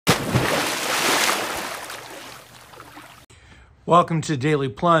Welcome to Daily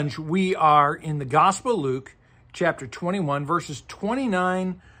Plunge. We are in the Gospel of Luke, chapter 21, verses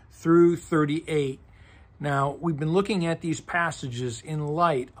 29 through 38. Now, we've been looking at these passages in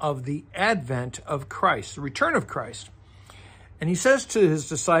light of the advent of Christ, the return of Christ. And he says to his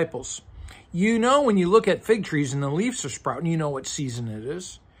disciples, you know when you look at fig trees and the leaves are sprouting, you know what season it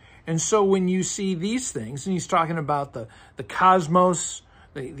is. And so when you see these things, and he's talking about the cosmos,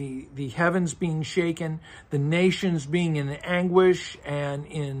 the heavens being shaken, the nations being in anguish and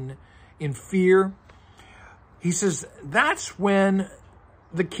in fear. He says that's when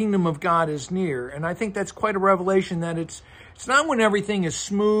the kingdom of God is near. And I think that's quite a revelation that it's not when everything is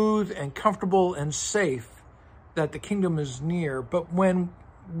smooth and comfortable and safe that the kingdom is near, but when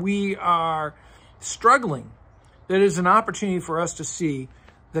we are struggling, that is an opportunity for us to see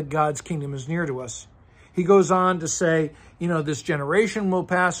that God's kingdom is near to us. He goes on to say, this generation will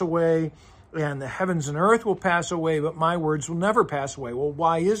pass away and the heavens and earth will pass away, but my words will never pass away. Well,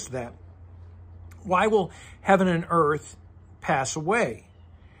 why is that? Why will heaven and earth pass away?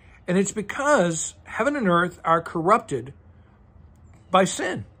 And it's because heaven and earth are corrupted by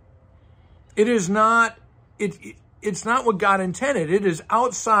sin. It is not, it's not what God intended. It is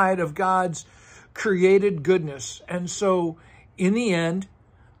outside of God's created goodness. And so in the end,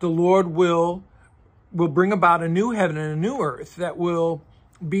 the Lord will bring about a new heaven and a new earth that will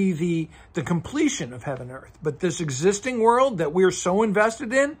be the completion of heaven and earth. But this existing world that we're so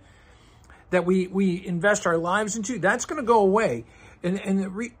invested in, that we invest our lives into, that's going to go away.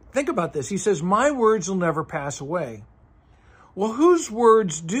 Think about this. He says, my words will never pass away. Well, whose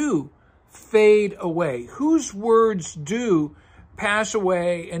words do fade away? Whose words do pass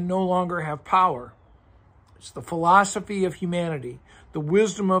away and no longer have power? It's the philosophy of humanity, the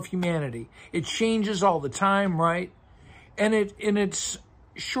wisdom of humanity. It changes all the time, right? And it's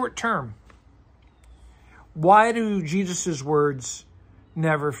short term. Why do Jesus' words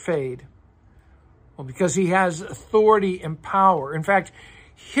never fade? Well, because he has authority and power. In fact,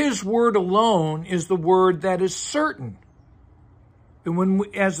 his word alone is the word that is certain. And when we,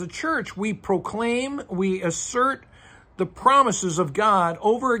 as a church, we proclaim, we assert the promises of God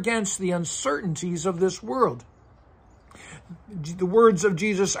over against the uncertainties of this world. The words of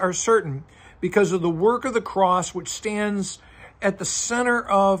Jesus are certain because of the work of the cross, which stands at the center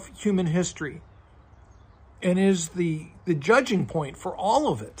of human history and is the judging point for all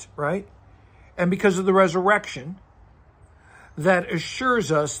of it, right? And because of the resurrection that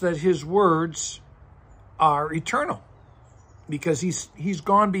assures us that his words are eternal, because he's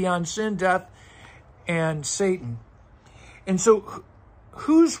gone beyond sin, death, and Satan. And so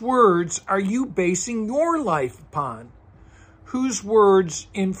whose words are you basing your life upon? Whose words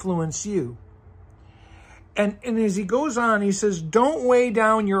influence you? And as he goes on, he says, don't weigh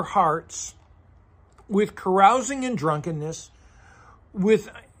down your hearts with carousing and drunkenness, with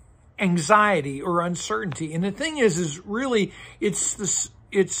anxiety or uncertainty. And the thing is really, it's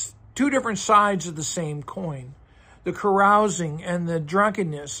two different sides of the same coin. The carousing and the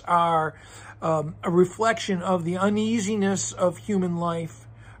drunkenness are a reflection of the uneasiness of human life,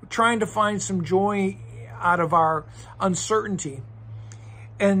 trying to find some joy out of our uncertainty.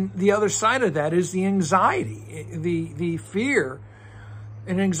 And the other side of that is the anxiety, the fear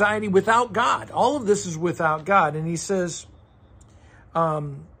and anxiety without God. All of this is without God. And he says,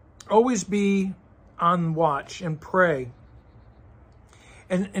 always be on watch and pray.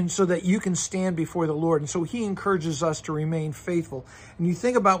 And so that you can stand before the Lord. And so he encourages us to remain faithful. And you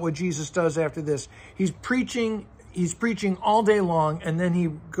think about what Jesus does after this. He's preaching all day long, and then he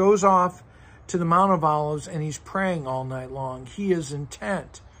goes off to the Mount of Olives and he's praying all night long. He is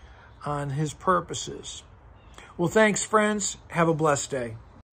intent on his purposes. Well, thanks, friends. Have a blessed day.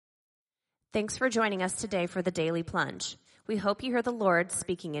 Thanks for joining us today for the Daily Plunge. We hope you hear the Lord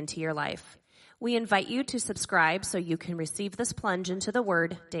speaking into your life. We invite you to subscribe so you can receive this plunge into the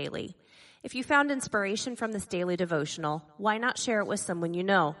Word daily. If you found inspiration from this daily devotional, why not share it with someone you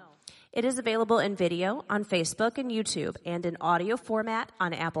know? It is available in video on Facebook and YouTube and in audio format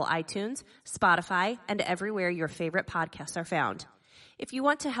on Apple iTunes, Spotify, and everywhere your favorite podcasts are found. If you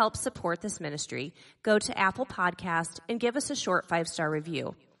want to help support this ministry, go to Apple Podcast and give us a short 5-star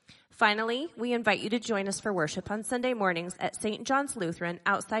review. Finally, we invite you to join us for worship on Sunday mornings at St. John's Lutheran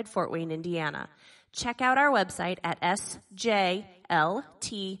outside Fort Wayne, Indiana. Check out our website at sjlt.org.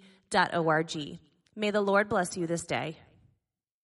 May the Lord bless you this day.